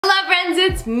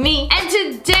it's me. And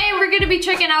today we're gonna be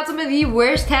checking out some of the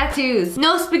worst tattoos.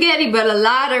 No spaghetti, but a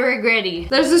lot of regretty.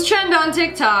 There's this trend on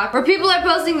TikTok where people are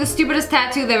posting the stupidest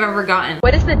tattoo they've ever gotten.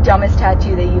 What is the dumbest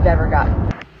tattoo that you've ever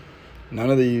gotten? None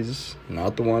of these.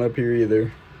 Not the one up here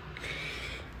either.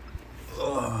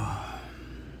 Ugh.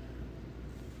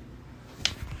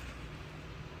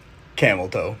 Camel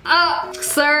toe.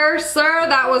 Sir,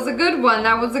 that was a good one.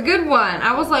 That was a good one.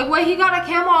 I was like, wait, he got a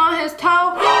camel on his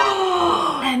toe?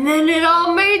 And then it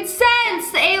all made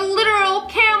sense. A literal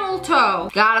camel toe.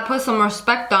 Gotta put some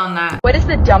respect on that. What is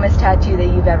the dumbest tattoo that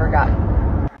you've ever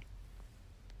gotten?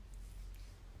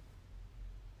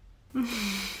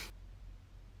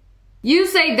 You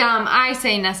say dumb, I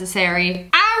say necessary.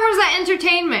 Hours of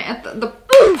entertainment at the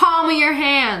palm of your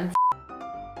hands.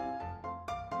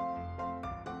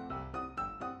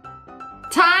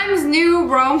 Times New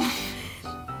Roman.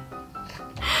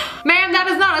 Man, that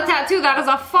is not a tattoo, that is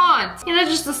a font. You know,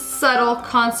 just a subtle,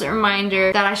 constant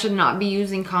reminder that I should not be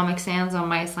using Comic Sans on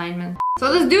my assignment.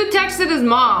 So this dude texted his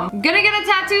mom, gonna get a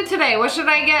tattoo today, what should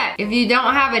I get? If you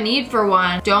don't have a need for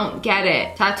one, don't get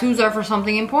it. Tattoos are for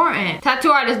something important. Tattoo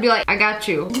artists be like, I got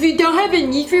you. If you don't have a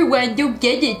need for one, don't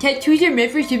get it. Tattoos are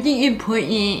meant for something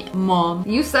important, mom.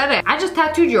 You said it. I just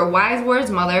tattooed your wise words,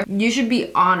 mother. You should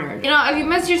be honored. You know, if you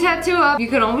mess your tattoo up, you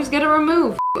can always get it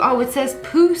removed. Oh, it says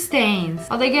poo stains.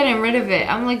 Oh, they're getting rid of it.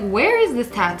 I'm like, where is this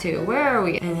tattoo? Where are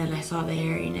we? And then I saw the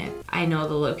hairy nip. I know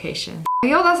the location.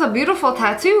 Yo, that's a beautiful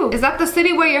tattoo. Is that the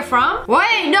city where you're from?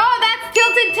 Wait, no, that's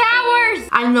Tilted Towers.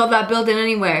 I know that building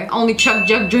anywhere. Only Chuck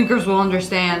Jug drinkers will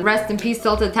understand. Rest in peace,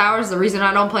 Tilted Towers. The reason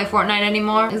I don't play Fortnite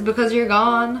anymore is because you're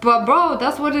gone. But bro,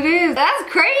 that's what it is. That's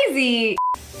crazy.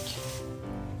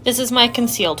 This is my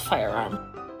concealed firearm.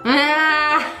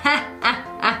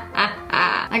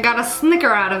 I got a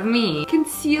snicker out of me.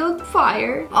 Concealed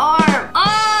fire arm.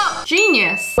 Oh,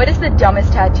 genius. What is the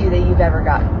dumbest tattoo that you've ever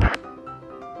gotten?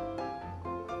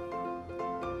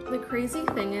 The crazy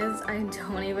thing is, I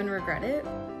don't even regret it.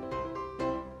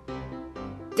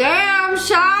 Damn,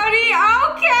 shawty,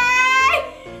 okay.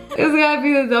 It's gotta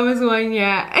be the dumbest one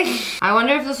yet. I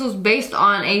wonder if this was based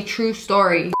on a true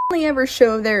story. Only ever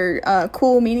show their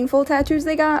cool, meaningful tattoos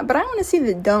they got, but I want to see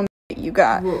the dumb you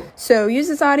got. Whoa. So use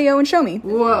this audio and show me.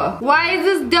 Whoa. Why is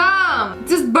this dumb?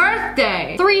 It's his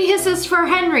birthday. 3 hisses for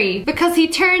Henry because he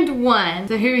turned 1.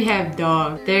 So here we have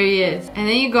dog. There he is. And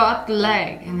then you go up the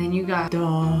leg and then you got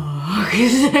dog.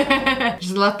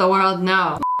 Just let the world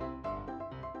know.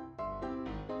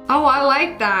 Oh, I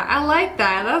like that. I like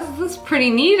that. That's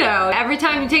pretty neato. Every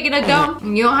time you're taking a dump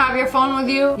and you don't have your phone with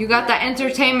you, you got that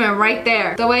entertainment right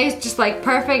there. The way it's just like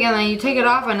perfect and then you take it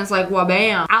off and it's like,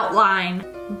 wha-bam. Outline.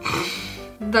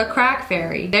 The crack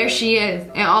fairy. There she is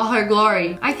in all her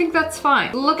glory. I think that's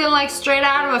fine. Looking like straight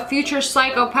out of a future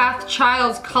psychopath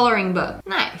child's coloring book.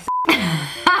 Nice.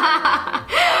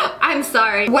 I'm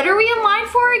sorry. What are we in line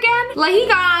for again? Like, he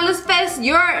got on his fist,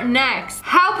 you're next.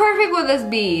 How perfect would this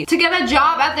be? To get a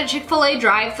job at the Chick-fil-A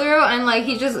drive-thru and like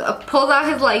he just pulls out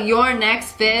his like you're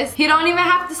next fist. He don't even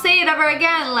have to say it ever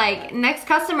again. Like, next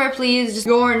customer please, just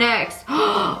you're next.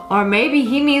 Or maybe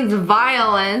he means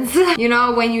violence. You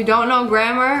know, when you don't know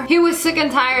grammar. He was sick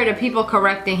and tired of people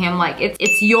correcting him like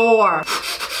it's your.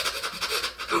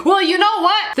 Well, you know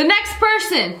what? The next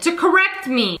person to correct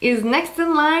me is next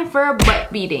in line for a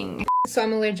butt beating. So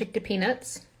I'm allergic to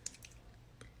peanuts.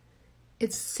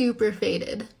 It's super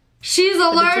faded. She's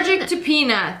allergic to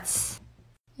peanuts.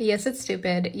 Yes, it's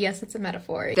stupid. Yes, it's a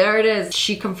metaphor. There it is.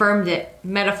 She confirmed it.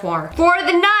 Metaphor. For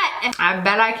the nut! I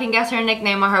bet I can guess her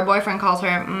nickname, what her boyfriend calls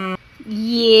her.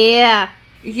 Yeah.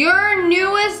 Your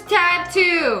newest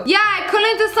tattoo. Yeah, I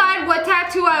couldn't decide what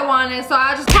tattoo I wanted, so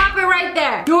I'll just pop it right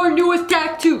there. Your newest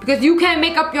tattoo. Because you can't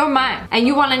make up your mind. And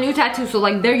you want a new tattoo, so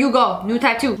like, there you go. New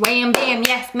tattoo. Wham, bam,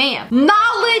 yes, ma'am.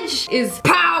 Knowledge is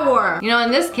power. You know, in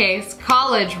this case,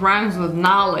 college rhymes with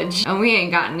knowledge. And we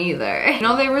ain't got neither. You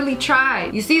know, they really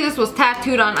tried. You see, this was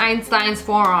tattooed on Einstein's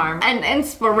forearm. An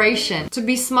inspiration to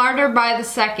be smarter by the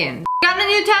second. Got a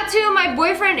new tattoo. My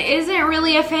boyfriend isn't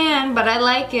really a fan, but I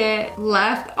like it.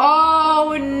 Left.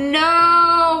 Oh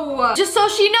no! Just so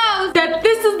she knows that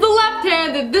this is the left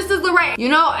hand and this is the right. You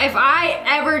know, if I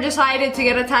ever decided to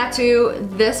get a tattoo,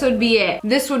 this would be it.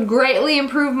 This would greatly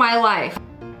improve my life.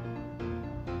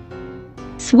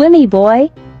 Swimmy boy.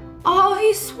 Oh,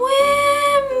 he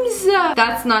swims!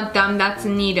 That's not dumb, that's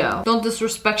neato. Don't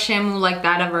disrespect Shamu like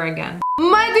that ever again.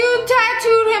 My dude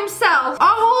tattooed himself a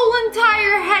whole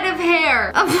entire head of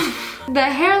hair. The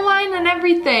hairline and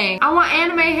everything. I want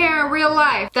anime hair in real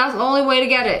life. That's the only way to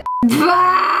get it.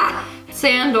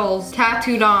 sandals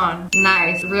tattooed on.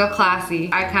 Nice, real classy.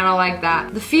 I kind of like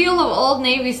that. The feel of Old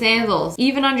Navy sandals,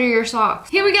 even under your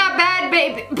socks. Here we got Bad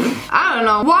Baby. I don't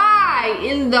know why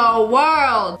in the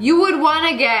world you would want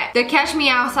to get the Catch Me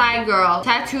Outside girl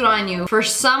tattooed on you for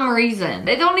some reason.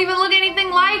 They don't even look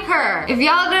anything like her. If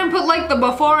y'all didn't put like the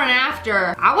before and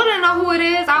after, I wouldn't know who it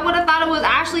is. I would have thought it was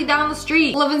Ashley down the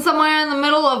street, living somewhere in the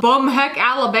middle of Bumheck,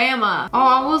 Alabama. Oh,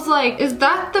 I was like, is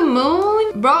that the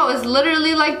moon? Bro, it's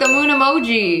literally like the moon emoji.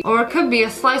 Or it could be a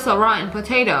slice of rotten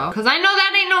potato. Cause I know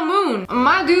that ain't no moon.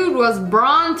 My dude was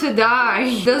Braun to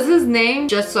die. Does his name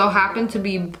just so happen to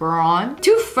be Braun?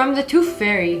 Tooth from the Tooth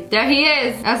Fairy. There he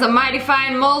is. That's a mighty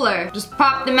fine molar. Just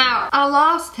popped him out. I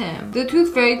lost him. The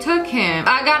Tooth Fairy took him.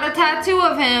 I got a tattoo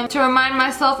of him to remind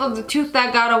myself of the tooth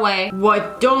that got away.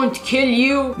 What don't kill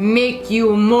you, make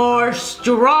you more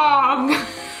strong.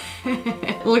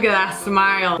 Look at that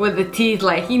smile with the teeth,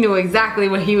 like he knew exactly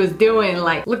what he was doing.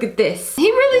 Like, look at this. He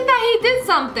really thought he did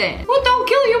something. What don't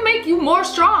kill you make you more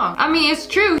strong. I mean, it's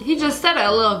true. He just said it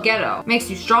a little ghetto.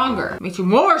 Makes you stronger. Makes you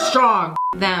more strong.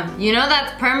 Them. You know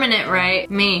that's permanent, right?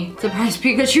 Me. Surprise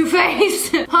Pikachu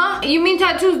face. Huh? You mean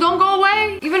tattoos don't go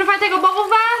away? Even if I take a bubble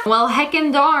bath? Well,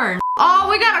 heckin' darn. Oh,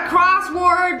 we got a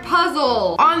crossword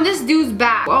puzzle on this dude's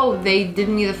back. Oh, they did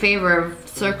me the favor of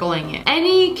circling it.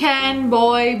 Any can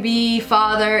boy be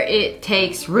father, it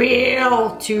takes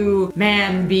real to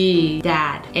man be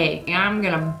dad. Hey, I'm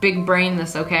gonna big brain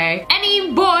this, okay?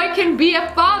 Any boy can be a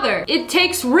father. It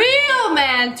takes real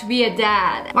man to be a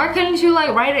dad. Why couldn't you like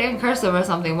write it in cursive or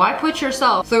something? Why put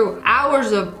yourself through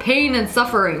hours of pain and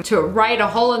suffering to write a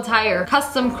whole entire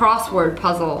custom crossword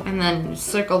puzzle and then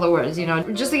circle the words, you know?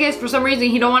 Just in case for some reason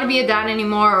he don't want to be a dad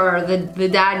anymore or the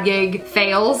dad gig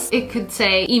fails, it could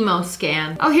say emo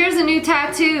scan. Oh, here's a new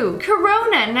tattoo.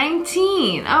 Corona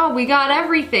 19. Oh, we got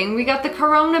everything. We got the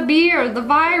Corona beer, the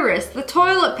virus, the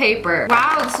toilet paper.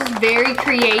 Wow, this is very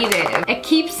creative. A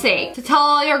keepsake to tell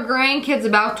all your grandkids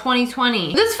about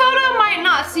 2020. This photo might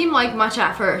not seem like much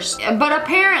at first, but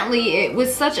apparently it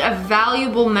was such a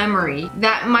valuable memory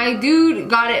that my dude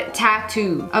got it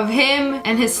tattooed of him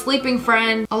and his sleeping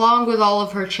friend along with all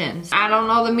of her chins. I don't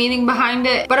know the meaning behind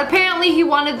it, but apparently he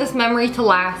wanted this memory to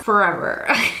last forever.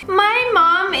 My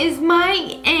mom is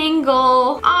my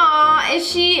angle. Aw, is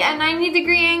she a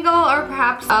 90-degree angle or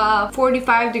perhaps a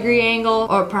 45-degree angle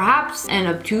or perhaps an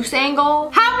obtuse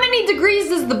angle? How many degrees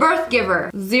is the birth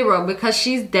giver? 0 because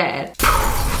she's dead.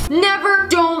 Never,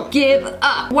 don't give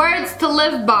up. Words to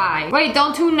live by. Wait,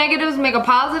 don't two negatives make a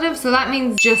positive? So that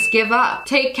means just give up.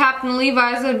 Take Captain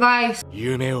Levi's advice.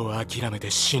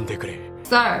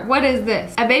 Sir, what is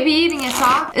this? A baby eating a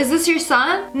sock? Is this your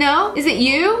son? No? Is it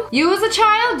you? You as a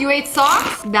child? You ate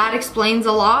socks? That explains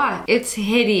a lot. It's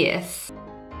hideous.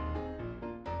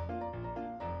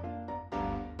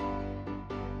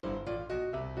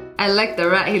 I like the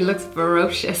rat, he looks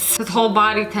ferocious. His whole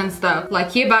body tensed up,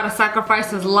 like he about to sacrifice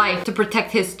his life to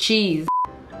protect his cheese.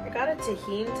 I got a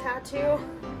tahini tattoo.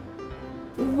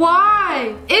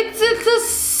 Why? It's a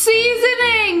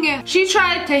seasoning! She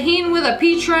tried tahini with a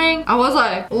peach ring. I was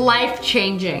like,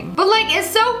 life-changing. But like, it's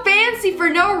so fancy for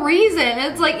no reason.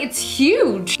 It's like, it's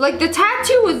huge. Like the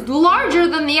tattoo is larger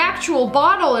than the actual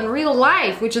bottle in real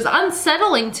life, which is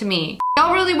unsettling to me.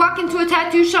 Y'all really walk into a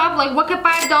tattoo shop like, what could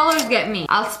 $5 get me?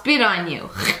 I'll spit on you.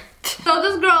 So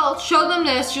this girl showed them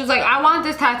this. She was like, I want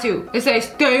this tattoo. It says,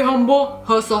 stay humble,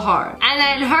 hustle hard. And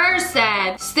then hers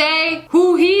said, stay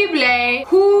huhible,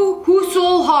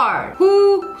 hustle hard,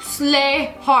 who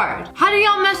slay hard. How do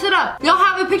y'all mess it up? Y'all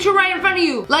have a picture right in front of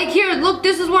you. Like here, look,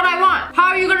 this is what I want. How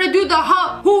are you gonna do the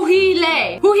huhile?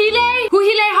 Huhile?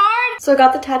 Huhile hard? So I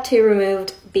got the tattoo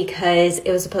removed because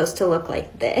it was supposed to look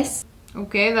like this.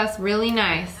 Okay, that's really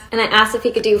nice. And I asked if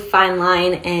he could do fine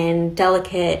line and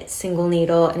delicate single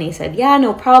needle, and he said, yeah,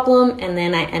 no problem. And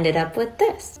then I ended up with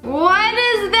this. What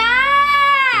is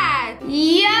that?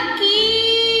 Yucky!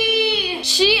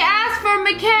 She asked for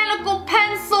mechanical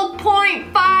pencil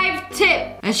 0.5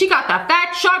 tip, and she got the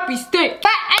fat Sharpie stick.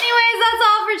 But anyways, that's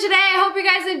all for today. I hope you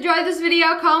guys enjoyed this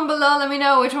video. Comment below, let me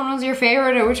know which one was your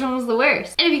favorite or which one was the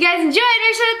worst. And if you guys enjoyed,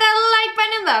 make sure to hit that like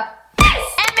button in the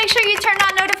face. And make sure you turn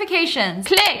on notifications.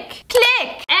 Click,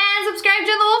 click, and subscribe to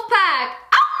the Wolf Pack.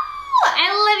 Oh! I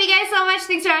love you guys so much.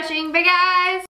 Thanks for watching. Bye, guys.